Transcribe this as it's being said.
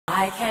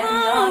I can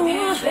love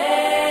you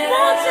better.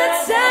 Won't you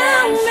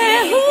tell me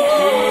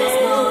who's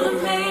gonna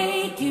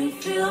make you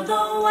feel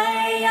the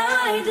way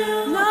I do?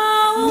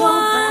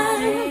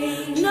 Nobody.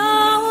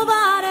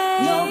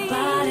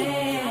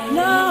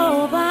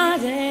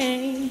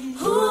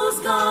 Who's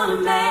gonna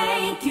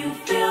make you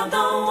feel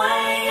the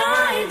way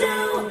I do?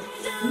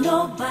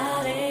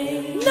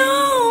 Nobody. No.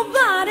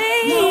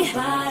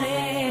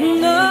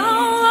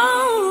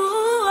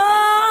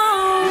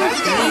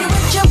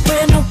 With your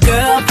brand new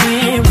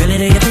girlfriend, really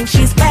do you think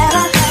she's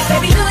better?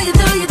 Baby, do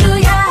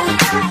ya?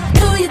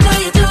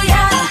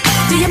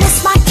 Do you miss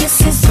my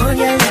kisses on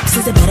your lips?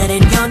 Is it better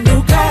than your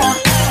new girl?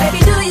 Baby,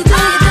 do ya?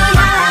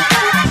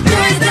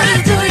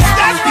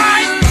 That's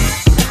right.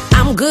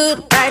 I'm good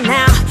right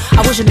now. I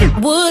wish you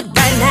would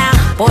right now.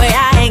 Boy,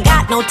 I ain't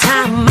got no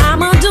time.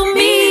 Mama, do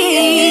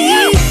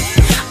me.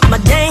 I'ma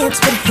dance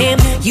with him.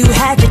 You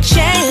had your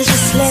chance to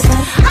slip.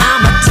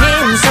 I'm a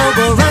 10, so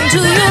go run to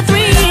your 3.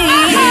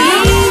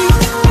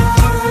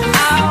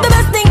 The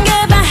best thing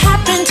ever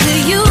happened to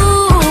you.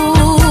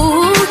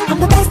 I'm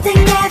the best thing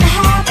ever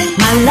happened.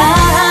 My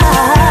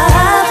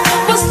love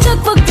was took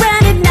for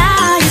granted.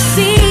 Now you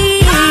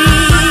see,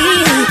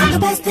 I'm the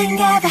best thing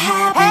ever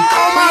happened.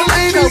 All my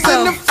ladies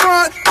in the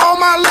front, all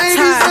my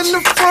ladies in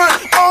the front,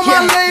 all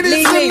my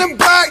ladies in the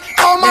back,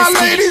 all my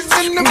ladies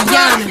in the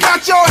back.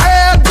 Got your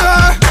hair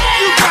done,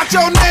 you got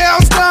your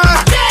nails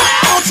done.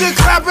 Don't you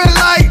clap it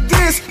like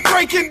this,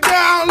 break it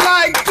down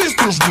like this.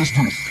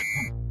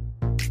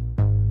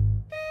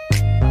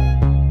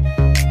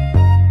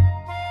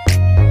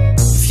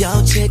 If your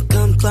chick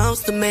come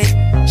close to me,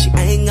 she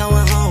ain't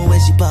going home when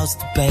she supposed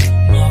to be.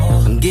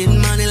 I'm getting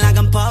money like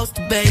I'm supposed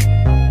to be.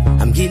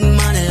 I'm getting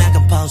money like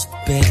I'm supposed to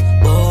be.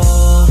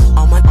 Oh,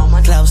 all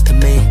my close to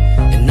me,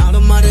 and all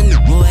the mother knew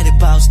where they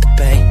supposed to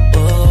be.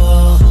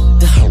 Oh,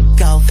 the whole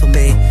go for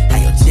me. How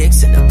your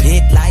chicks in the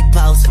pit like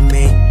pose for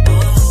me.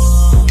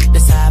 Oh,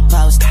 that's how I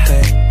supposed to be.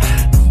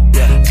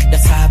 Yeah,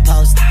 that's how I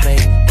supposed to be.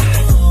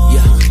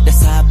 Yeah,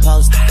 that's how I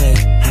supposed to be.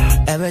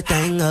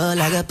 Everything look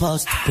like it's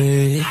supposed to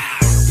be.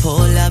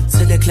 Pull up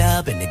to the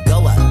club and it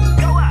go up.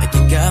 Make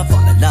your girl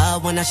fall in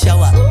love when I show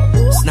up.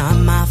 It's not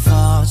my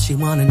fault, she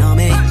wanna know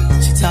me.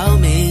 She told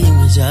me it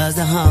was just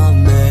a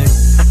hummer.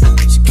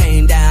 She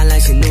came down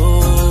like she knew